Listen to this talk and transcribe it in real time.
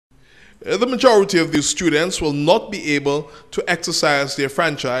The majority of these students will not be able to exercise their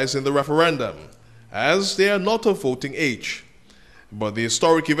franchise in the referendum, as they are not of voting age. But the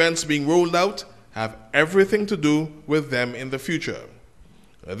historic events being rolled out have everything to do with them in the future.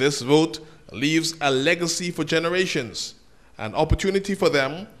 This vote leaves a legacy for generations, an opportunity for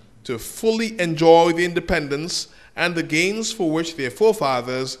them to fully enjoy the independence and the gains for which their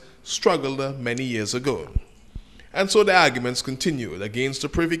forefathers struggled many years ago. And so the arguments continued against the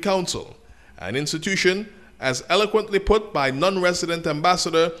Privy Council, an institution as eloquently put by non-resident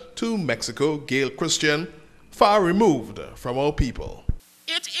ambassador to Mexico, Gail Christian, far removed from our people.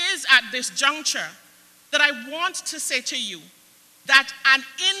 It is at this juncture that I want to say to you that an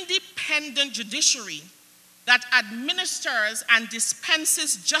independent judiciary that administers and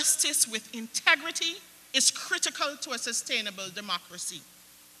dispenses justice with integrity is critical to a sustainable democracy.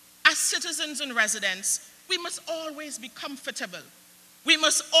 As citizens and residents, we must always be comfortable. We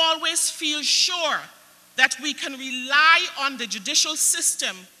must always feel sure that we can rely on the judicial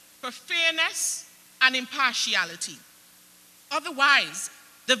system for fairness and impartiality. Otherwise,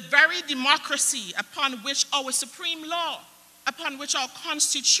 the very democracy upon which our supreme law, upon which our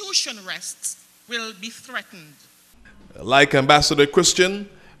Constitution rests, will be threatened. Like Ambassador Christian,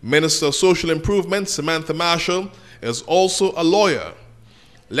 Minister of Social Improvement Samantha Marshall is also a lawyer.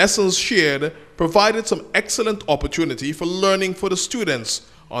 Lessons shared provided some excellent opportunity for learning for the students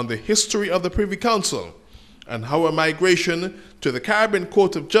on the history of the Privy Council and how a migration to the Caribbean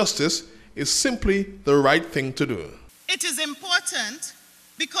Court of Justice is simply the right thing to do. It is important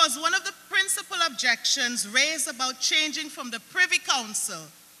because one of the principal objections raised about changing from the Privy Council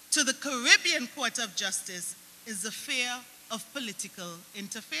to the Caribbean Court of Justice is the fear of political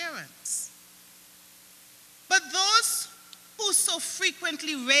interference. But those who so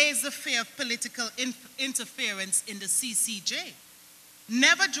frequently raise the fear of political interference in the CCJ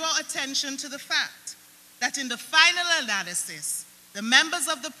never draw attention to the fact that in the final analysis, the members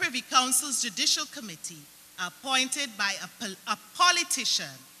of the Privy Council's Judicial Committee are appointed by a politician,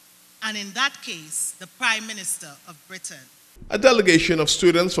 and in that case, the Prime Minister of Britain. A delegation of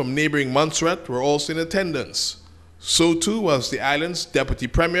students from neighboring Montserrat were also in attendance. So too was the island's Deputy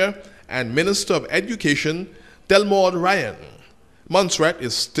Premier and Minister of Education, Delmaud Ryan. Montserrat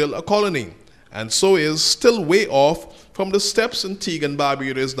is still a colony, and so is still way off from the steps Antigua and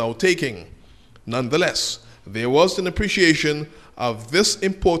Barbuda is now taking. Nonetheless, there was an appreciation of this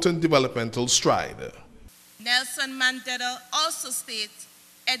important developmental stride. Nelson Mandela also states,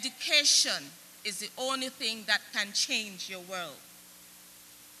 education is the only thing that can change your world.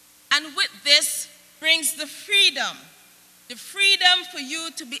 And with this brings the freedom for you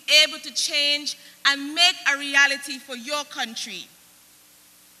to be able to change and make a reality for your country.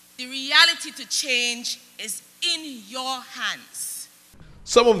 The reality to change is in your hands.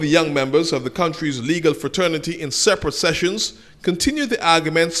 Some of the young members of the country's legal fraternity in separate sessions continued the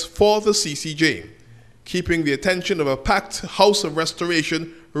arguments for the CCJ, keeping the attention of a packed House of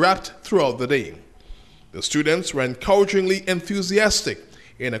Restoration wrapped throughout the day. The students were encouragingly enthusiastic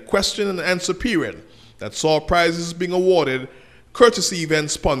in a question and answer period that saw prizes being awarded courtesy event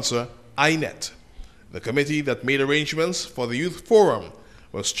sponsor INET. The committee that made arrangements for the Youth Forum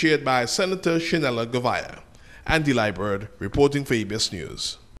was chaired by Senator Shanella Govaya. Andy Liebert reporting for ABS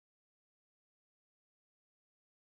News.